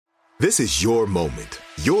This is your moment,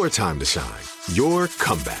 your time to shine, your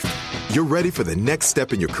comeback. You're ready for the next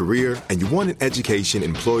step in your career, and you want an education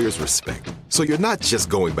employers respect. So you're not just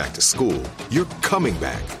going back to school, you're coming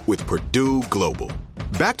back with Purdue Global.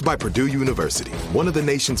 Backed by Purdue University, one of the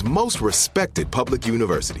nation's most respected public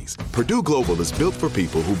universities, Purdue Global is built for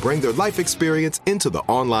people who bring their life experience into the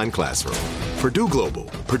online classroom. Purdue Global,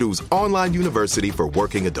 Purdue's online university for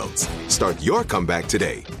working adults. Start your comeback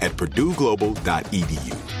today at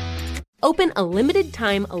purdueglobal.edu. Open a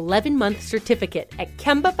limited-time 11-month certificate at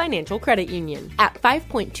Kemba Financial Credit Union. At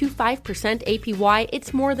 5.25% APY,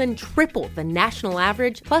 it's more than triple the national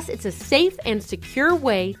average, plus it's a safe and secure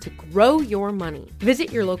way to grow your money.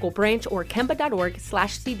 Visit your local branch or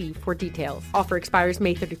kemba.org/cb for details. Offer expires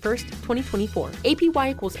May 31st, 2024.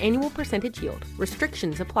 APY equals annual percentage yield.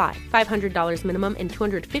 Restrictions apply. $500 minimum and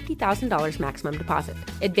 $250,000 maximum deposit.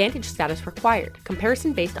 Advantage status required.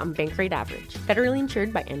 Comparison based on bank rate average. Federally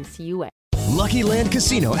insured by NCUA. Lucky Land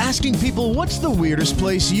Casino, asking people, what's the weirdest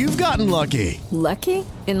place you've gotten lucky? Lucky?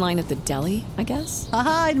 In line at the deli, I guess?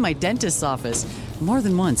 Aha, in my dentist's office. More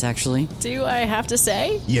than once, actually. Do I have to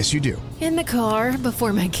say? Yes, you do. In the car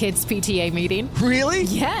before my kids' PTA meeting. Really?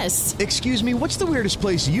 Yes. Excuse me, what's the weirdest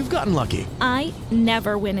place you've gotten lucky? I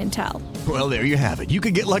never win and tell. Well, there you have it. You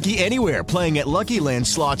can get lucky anywhere, playing at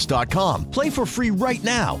LuckyLandSlots.com. Play for free right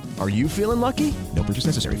now. Are you feeling lucky? No purchase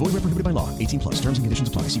necessary. Void where prohibited by law. 18+. Terms and conditions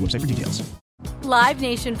apply. See website for details. Live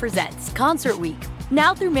Nation presents Concert Week.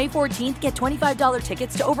 Now through May 14th, get $25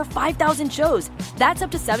 tickets to over 5,000 shows. That's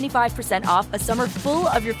up to 75% off a summer full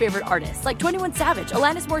of your favorite artists like 21 Savage,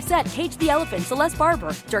 Alanis Morissette, Cage the Elephant, Celeste Barber,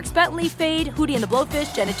 Dierks Bentley, Fade, Hootie and the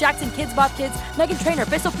Blowfish, Janet Jackson, Kidz Bop Kids, Meghan Trainor,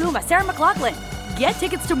 Peso Pluma, Sarah McLachlan. Get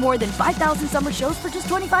tickets to more than 5,000 summer shows for just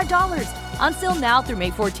 $25. On sale now through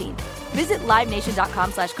May 14th. Visit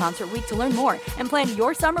LiveNation.com/Concert Week to learn more and plan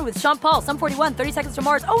your summer with Sean Paul, Sum 41, 30 Seconds to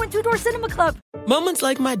Mars, and Two Door Cinema Club. Moments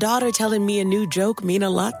like my daughter telling me a new joke mean a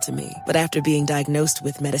lot to me. But after being diagnosed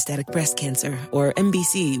with metastatic breast cancer, or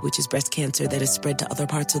MBC, which is breast cancer that is spread to other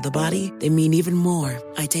parts of the body, they mean even more.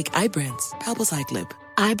 I take Ibrance, palbociclib.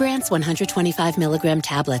 Ibrance 125 milligram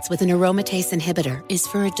tablets with an aromatase inhibitor is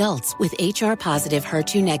for adults with HR-positive,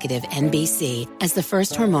 HER2-negative MBC as the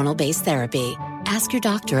first hormonal-based therapy. Ask your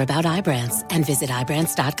doctor about Ibrance and visit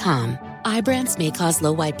Ibrance.com. Ibrance may cause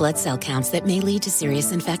low white blood cell counts that may lead to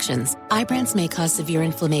serious infections. Ibrance may cause severe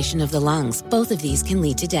inflammation of the lungs. Both of these can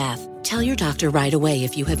lead to death. Tell your doctor right away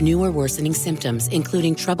if you have new or worsening symptoms,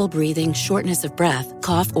 including trouble breathing, shortness of breath,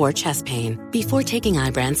 cough, or chest pain. Before taking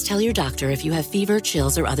Ibrance, tell your doctor if you have fever,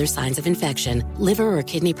 chills, or other signs of infection, liver or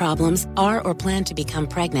kidney problems, are or plan to become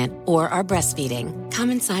pregnant, or are breastfeeding.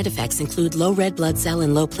 Common side effects include low red blood cell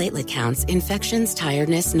and low platelet counts, infections,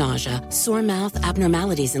 tiredness, nausea, sore mouth,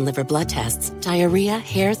 abnormalities in liver blood tests, diarrhea,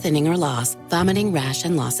 hair thinning or loss, vomiting, rash,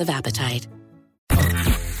 and loss of appetite.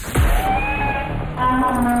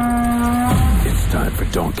 Time for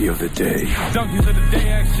Donkey of the Day. Donkeys of the Day,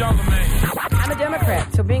 ask Charlamagne. I'm a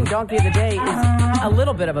Democrat, so being Donkey of the Day is a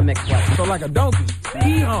little bit of a mixed blessing. So like a donkey.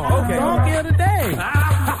 Yeehaw. Okay. Donkey of the Day.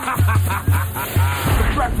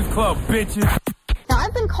 The Breakfast Club, bitches. Now,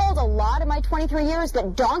 I've been called a lot in my 23 years,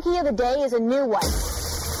 but Donkey of the Day is a new one.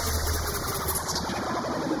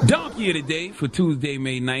 Donkey of the Day for Tuesday,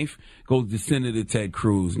 May 9th, goes to Senator Ted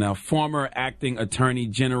Cruz. Now, former acting Attorney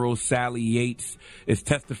General Sally Yates is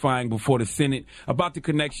testifying before the Senate about the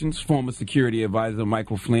connections former security advisor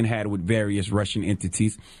Michael Flynn had with various Russian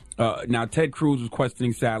entities. Now, Ted Cruz was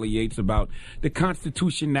questioning Sally Yates about the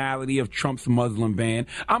constitutionality of Trump's Muslim ban.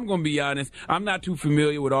 I'm going to be honest, I'm not too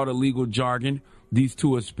familiar with all the legal jargon these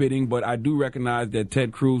two are spitting, but I do recognize that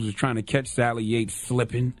Ted Cruz was trying to catch Sally Yates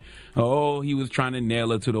slipping. Oh, he was trying to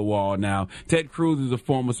nail her to the wall. Now, Ted Cruz is a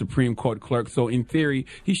former Supreme Court clerk, so in theory,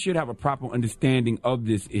 he should have a proper understanding of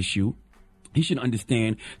this issue. He should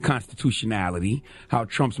understand constitutionality, how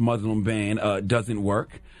Trump's Muslim ban doesn't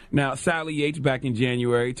work. Now, Sally Yates back in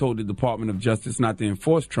January told the Department of Justice not to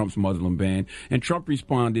enforce Trump's Muslim ban, and Trump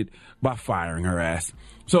responded by firing her ass.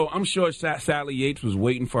 So I'm sure Sally Yates was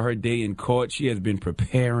waiting for her day in court. She has been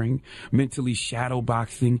preparing, mentally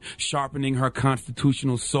shadowboxing, sharpening her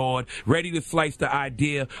constitutional sword, ready to slice the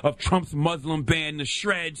idea of Trump's Muslim ban to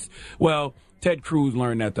shreds. Well, Ted Cruz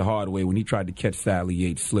learned that the hard way when he tried to catch Sally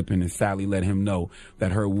Yates slipping, and Sally let him know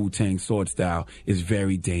that her Wu-Tang sword style is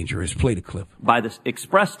very dangerous. Play the clip. By the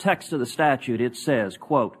express text of the statute, it says,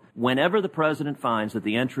 quote, whenever the president finds that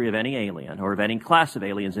the entry of any alien or of any class of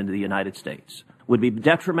aliens into the United States would be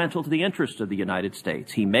detrimental to the interests of the United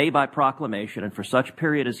States, he may, by proclamation and for such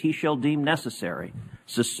period as he shall deem necessary,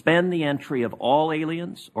 suspend the entry of all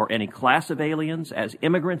aliens or any class of aliens as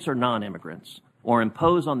immigrants or non-immigrants or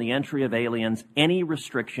impose on the entry of aliens any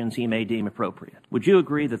restrictions he may deem appropriate. Would you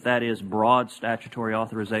agree that that is broad statutory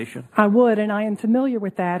authorization? I would, and I am familiar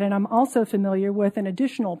with that, and I'm also familiar with an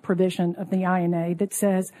additional provision of the INA that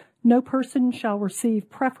says no person shall receive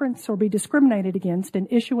preference or be discriminated against in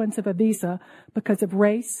issuance of a visa because of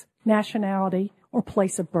race, nationality, or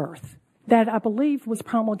place of birth. That, I believe, was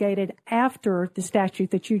promulgated after the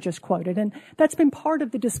statute that you just quoted. And that's been part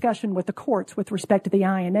of the discussion with the courts with respect to the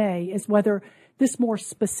INA, is whether this more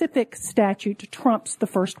specific statute trumps the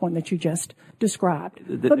first one that you just described.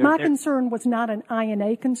 But my concern was not an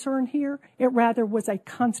INA concern here. It rather was a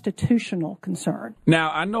constitutional concern.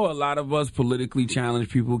 Now, I know a lot of us politically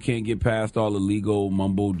challenged people can't get past all the legal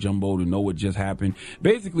mumbo-jumbo to know what just happened.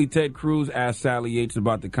 Basically, Ted Cruz asked Sally Yates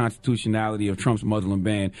about the constitutionality of Trump's Muslim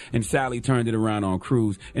ban, and Sally turned it around on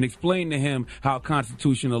Cruz and explained to him how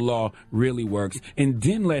constitutional law really works, and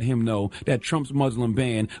then let him know that Trump's Muslim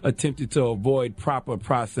ban attempted to avoid proper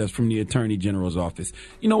process from the Attorney General's office.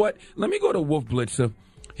 You know what? Let me go to Wolf Blitzer.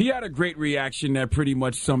 He had a great reaction that pretty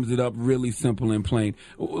much sums it up really simple and plain.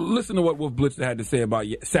 Listen to what Wolf Blitzer had to say about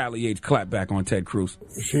Sally Yates' clapback on Ted Cruz.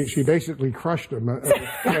 She basically crushed him.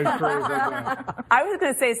 Ted Cruz. I was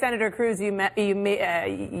going to say, Senator Cruz, you met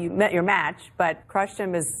your match, but crushed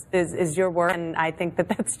him is your word, and I think that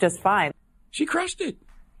that's just fine. She crushed it.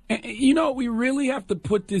 And, you know, we really have to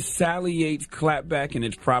put this Sally Yates clapback in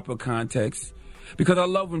its proper context. Because I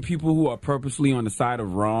love when people who are purposely on the side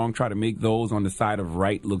of wrong try to make those on the side of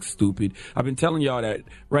right look stupid. I've been telling y'all that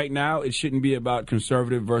right now it shouldn't be about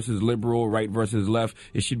conservative versus liberal, right versus left.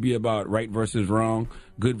 It should be about right versus wrong,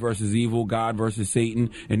 good versus evil, God versus Satan.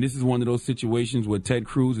 And this is one of those situations where Ted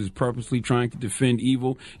Cruz is purposely trying to defend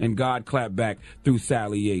evil and God clapped back through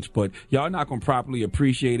Sally Yates. But y'all not going to properly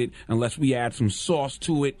appreciate it unless we add some sauce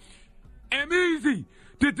to it. And easy,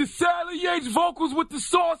 did the Sally Yates vocals with the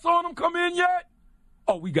sauce on them come in yet?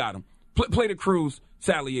 Oh, we got him. Play the Cruz,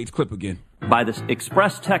 Sally Yates clip again. By the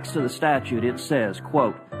express text of the statute, it says,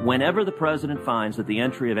 quote, whenever the president finds that the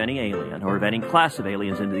entry of any alien or of any class of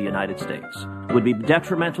aliens into the United States would be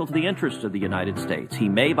detrimental to the interests of the United States, he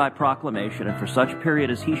may, by proclamation and for such period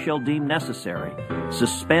as he shall deem necessary,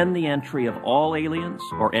 suspend the entry of all aliens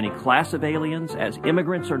or any class of aliens as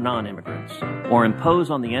immigrants or non-immigrants, or impose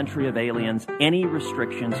on the entry of aliens any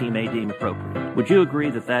restrictions he may deem appropriate. Would you agree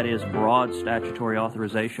that that is broad statutory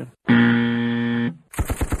authorization?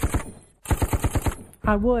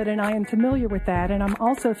 I would, and I am familiar with that, and I'm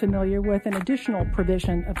also familiar with an additional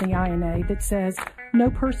provision of the INA that says no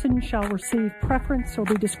person shall receive preference or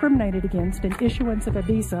be discriminated against in issuance of a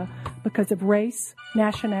visa because of race,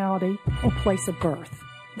 nationality, or place of birth.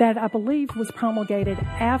 That, I believe, was promulgated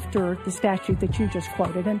after the statute that you just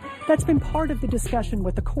quoted. And that's been part of the discussion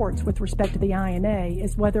with the courts with respect to the INA,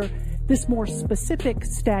 is whether this more specific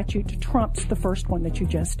statute trumps the first one that you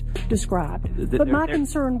just described. But my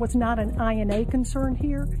concern was not an INA concern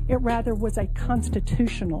here. It rather was a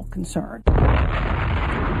constitutional concern.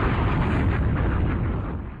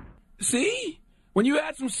 See? When you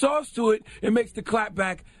add some sauce to it, it makes the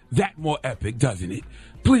clapback that more epic, doesn't it?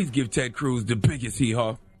 Please give Ted Cruz the biggest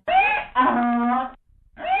hee-haw.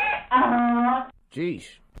 Jeez.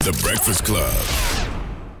 The Breakfast Club.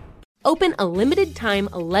 Open a limited-time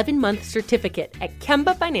 11-month certificate at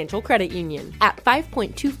Kemba Financial Credit Union. At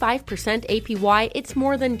 5.25% APY, it's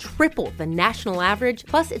more than triple the national average,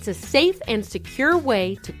 plus it's a safe and secure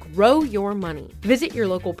way to grow your money. Visit your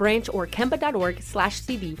local branch or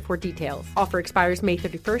kemba.org/CD for details. Offer expires May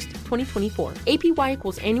 31st, 2024. APY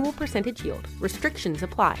equals annual percentage yield. Restrictions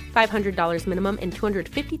apply. $500 minimum and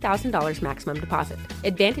 $250,000 maximum deposit.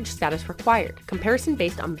 Advantage status required. Comparison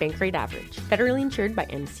based on bank rate average. Federally insured by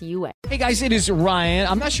NCUA. Hey guys, it is Ryan.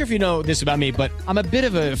 I'm not sure if you know this about me, but I'm a bit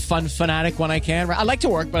of a fun fanatic when I can. I like to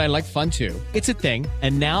work, but I like fun too. It's a thing.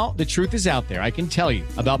 And now the truth is out there. I can tell you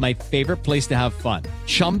about my favorite place to have fun.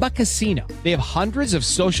 Chumba Casino. They have hundreds of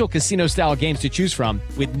social casino style games to choose from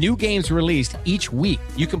with new games released each week.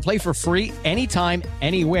 You can play for free anytime,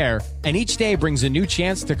 anywhere. And each day brings a new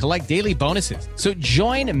chance to collect daily bonuses. So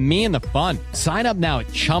join me in the fun. Sign up now at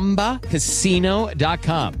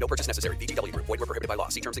ChumbaCasino.com. No purchase necessary. VGW Group. Void where prohibited by law.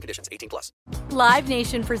 See terms and conditions. 18+. Live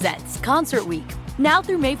Nation presents Concert Week. Now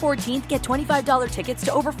through May 14th, get $25 tickets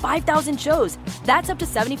to over 5,000 shows. That's up to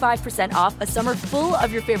 75% off a summer full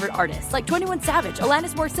of your favorite artists like 21 Savage,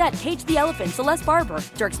 Alanis Morissette, Cage the Elephant, Celeste Barber,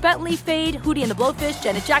 Dierks Bentley, Fade, Hootie and the Blowfish,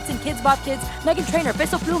 Janet Jackson, Kidz Bop Kids, Meghan Trainor,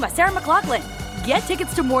 Peso Pluma, Sarah McLachlan. Get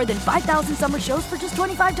tickets to more than 5,000 summer shows for just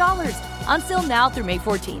 $25. Until now through May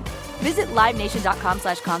 14th. Visit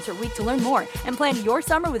LiveNation.com/Concert Week to learn more and plan your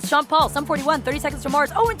summer with Sean Paul, Sum 41, 30 Seconds to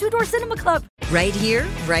Mars, and Two Door Cinema Club. Right here,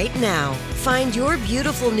 right now. Find your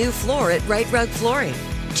beautiful new floor at Right Rug Flooring.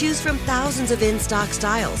 Choose from thousands of in-stock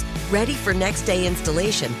styles, ready for next day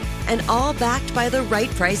installation, and all backed by the right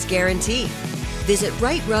price guarantee. Visit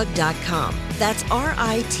rightrug.com. That's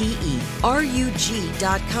RITERUG.com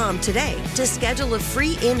today to schedule a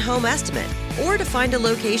free in-home estimate or to find a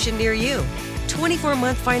location near you.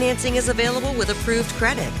 24-month financing is available with approved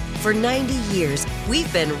credit. For 90 years,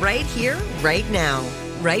 we've been right here, right now.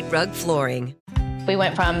 Right Rug Flooring. We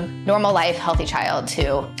went from normal life, healthy child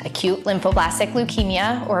to acute lymphoblastic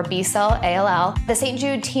leukemia or B-cell ALL. The St.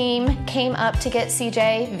 Jude team came up to get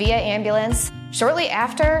CJ via ambulance. Shortly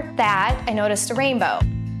after that, I noticed a rainbow.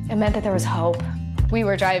 It meant that there was hope. We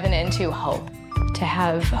were driving into hope. To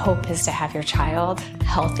have hope is to have your child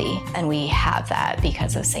healthy, and we have that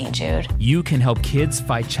because of St. Jude. You can help kids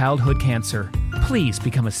fight childhood cancer. Please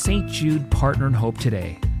become a St. Jude Partner in Hope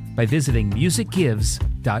today by visiting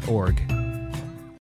musicgives.org.